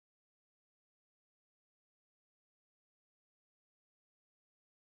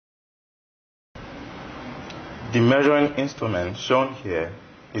The measuring instrument shown here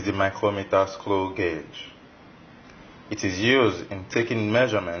is the micrometer screw gauge. It is used in taking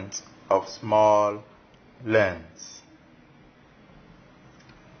measurements of small lengths.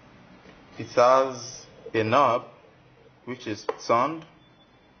 It has a knob which is turned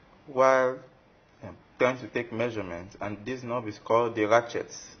while trying to take measurements, and this knob is called the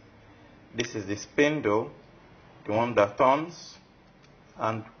ratchet. This is the spindle, the one that turns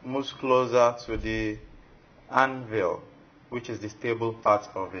and moves closer to the anvil, which is the stable part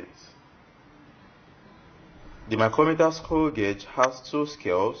of it. The micrometer screw gauge has two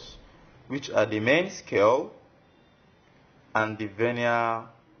scales, which are the main scale and the vernier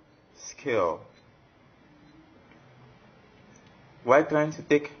scale. While trying to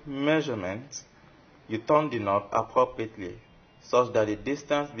take measurements, you turn the knob appropriately such that the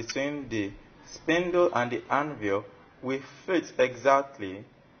distance between the spindle and the anvil will fit exactly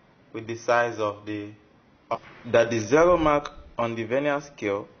with the size of the zero mark on the vernier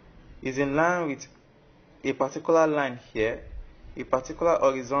scale is in line with a particular line here, a particular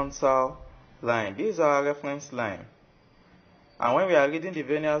horizontal line. These are our reference line. And when we are reading the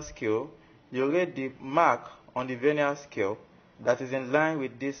vernier scale, you read the mark on the vernier scale that is in line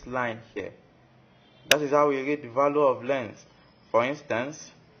with this line here. That is how we read the value of length. For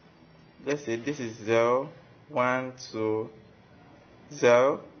instance, let's say this is 0, 1, 2,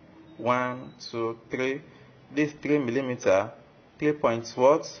 0, 1, 2, 3. This 3 millimeter, 3 point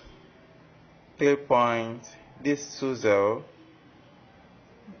what? 3 point, this 20,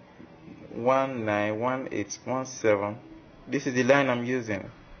 19, 18, 17. This is the line I'm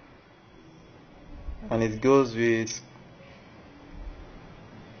using. And it goes with,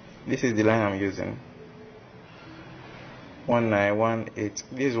 this is the line I'm using. 1918.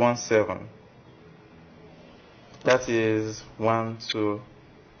 This is 17. That is 1 to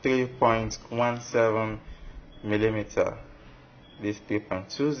 3.17 millimeter. This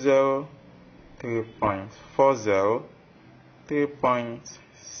 3.20, 3.40,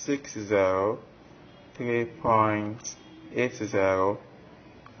 3.60, 3.80,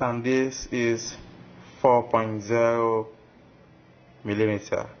 and this is 4.0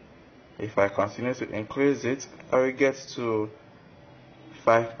 millimeter. If I continue to increase it, I will get to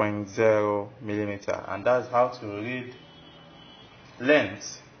 5.0 millimeter, and that's how to read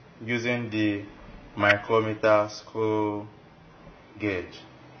length using the micrometer screw gauge.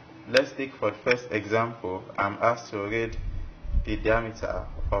 Let's take for the first example. I'm asked to read the diameter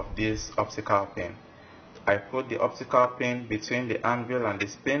of this optical pin. I put the optical pin between the anvil and the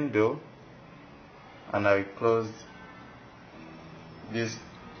spindle, and I will close this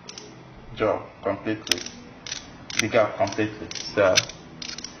jaw completely, the gap completely, so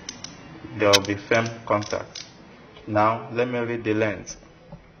there will be firm contact. Now let me read the length.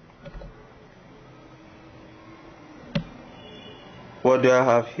 What do I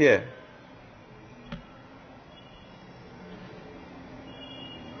have here?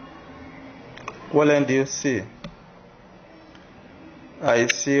 What length do you see? I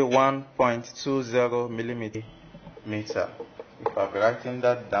see 1.20 millimeter. If I'm writing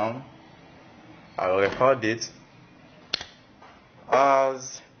that down, I'll record it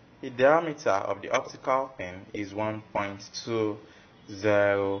as the diameter of the optical pin is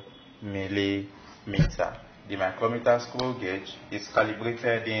 1.20 millimeter. The micrometer screw gauge is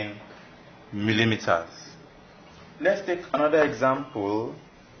calibrated in millimeters. Let's take another example.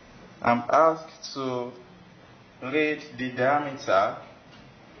 I'm asked to read the diameter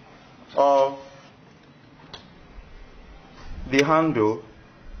of the handle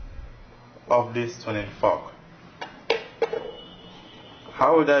of this tuning fork.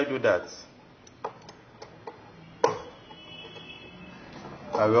 How would I do that?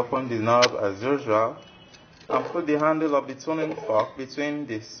 I will open the knob as usual and put the handle of the tuning fork between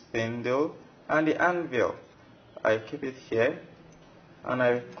the spindle and the anvil. I keep it here and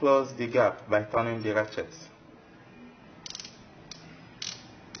I close the gap by turning the ratchet.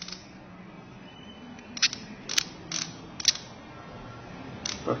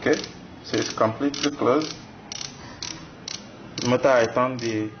 Okay, so it's completely closed. No matter I turn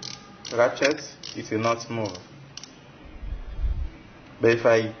the ratchet, it will not move. But if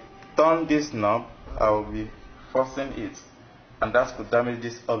I turn this knob, I will be forcing it, and that could damage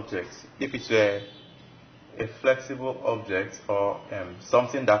this object. If it were a flexible object or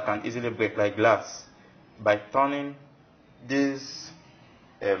something that can easily break, like glass, by turning this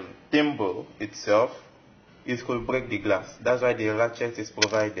thimble itself, it could break the glass. That's why the ratchet is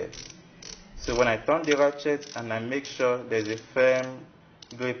provided. So when I turn the ratchet and I make sure there's a firm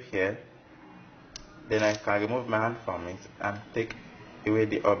grip here, then I can remove my hand from it and take away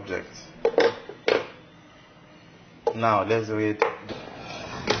the object. Now let's read.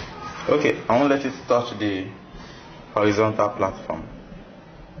 Okay, I won't let it touch the horizontal platform.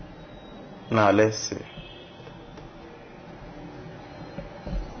 Now let's see.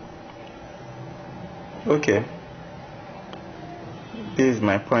 Okay, this is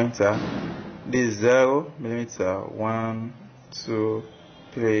my pointer. This is 0 millimeter. 1, 2,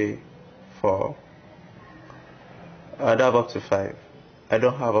 3, 4. I have up to 5. I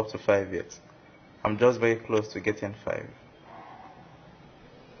don't have up to 5 yet. I'm just very close to getting 5.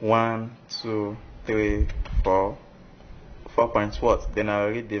 1, 2, 3, 4. 4 points what? Then I'll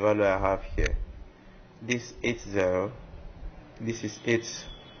read the value I have here. This 80. This is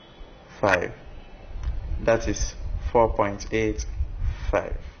 85. That is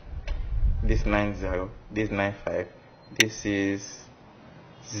 4.85. This 90. This 95. This is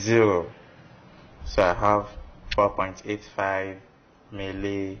 0. So I have 4.85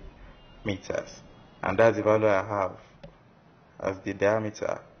 millimeters, and that's the value I have as the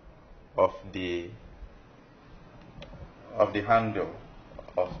diameter of the handle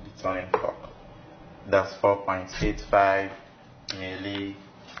of the turning fork. That's 4.85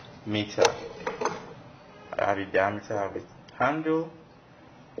 millimeter. I have the diameter of the handle.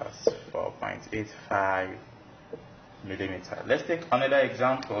 That's 4.85 millimeter. Let's take another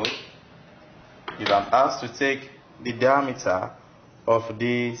example. If I'm asked to take the diameter of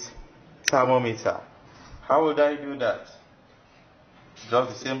this thermometer, how would I do that? Just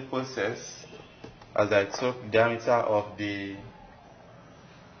the same process as I took the diameter of the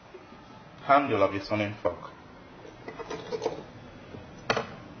handle of the turning fork.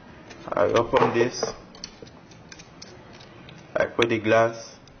 I open this, I put the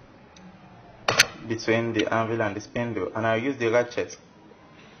glass between the anvil and the spindle, and I use the ratchet.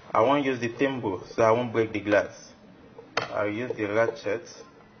 I won't use the thimble, so I won't break the glass. I'll use the ratchet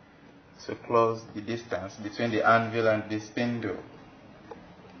to close the distance between the anvil and the spindle.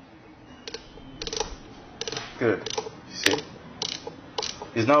 Good. See?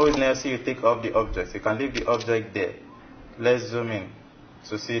 It's not always necessary you take off the object. You can leave the object there. Let's zoom in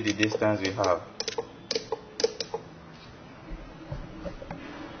to see the distance we have.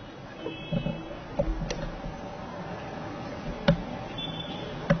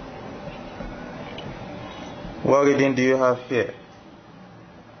 What reading do you have here?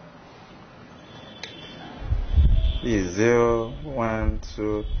 This is 0, 1,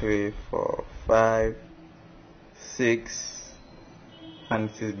 2, 3, 4, 5, 6, and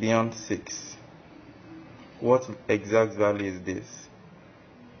it is beyond 6. What exact value is this?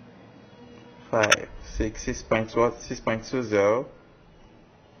 5, 6, 6 point what? 6.20,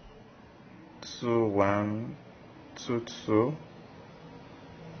 2, 1, 2, 2,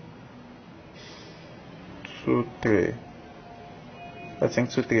 2, 3. I think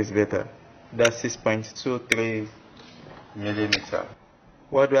 2, 3 is better. That's 6.23 millimeter.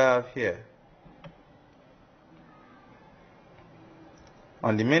 What do I have here?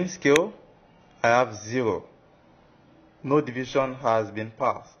 On the main scale, I have 0. No division has been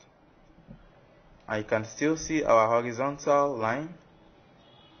passed. And you can still see our horizontal line.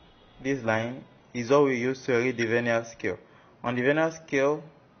 This line is what we use to read the vernier scale. On the vernier scale,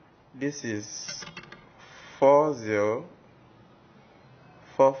 this is 40,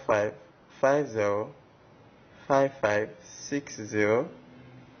 45, 50, 55, 60.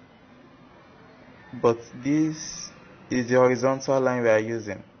 But this is the horizontal line we are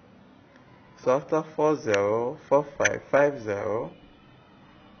using. So after 40, 45, 50,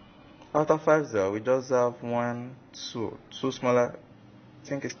 after 50, we just have 1, 2, 2 smaller, I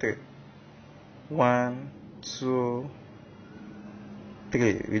think it's 3. 1, 2,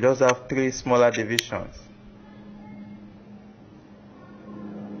 3. We just have 3 smaller divisions.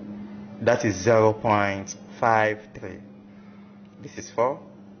 That is 0.53. This is 4,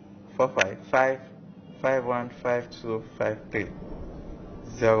 4, 5, 5, 5, 1, 5, 2, 5, 3.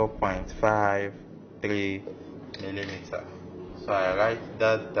 0.53 millimeter. So I write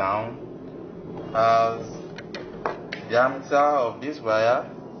that down as diameter of this wire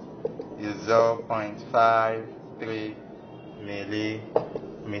is 0.53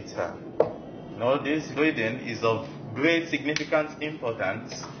 millimeter. Now this reading is of great significant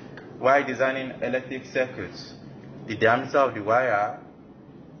importance while designing electric circuits. The diameter of the wire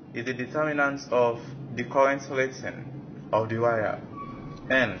is the determinant of the current rating of the wire.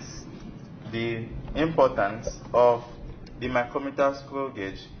 Hence, the importance of the micrometer screw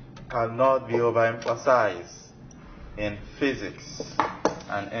gauge cannot be overemphasized in physics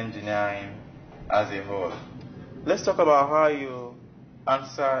and engineering as a whole. Let's talk about how you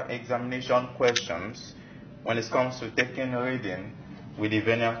answer examination questions when it comes to taking reading with the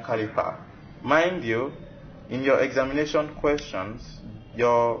vernier caliper. Mind you, In your examination questions,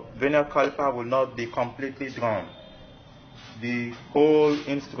 your vernier caliper will not be completely drawn. The whole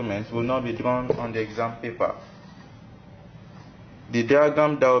instrument will not be drawn on the exam paper. The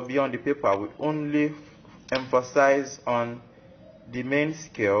diagram that will be on the paper will only emphasize on the main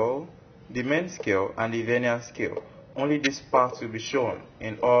scale, and the vernier scale. Only these parts will be shown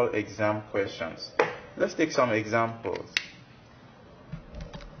in all exam questions. Let's take some examples.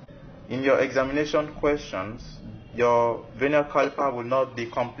 In your examination questions, your vernier caliper will not be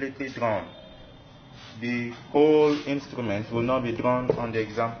completely drawn. The whole instrument will not be drawn on the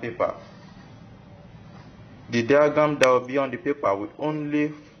exam paper. The diagram that will be on the paper will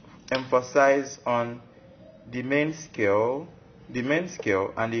only emphasize on the main scale,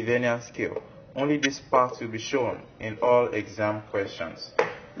 and the vernier scale. Only these parts will be shown in all exam questions.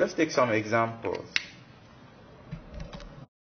 Let's take some examples.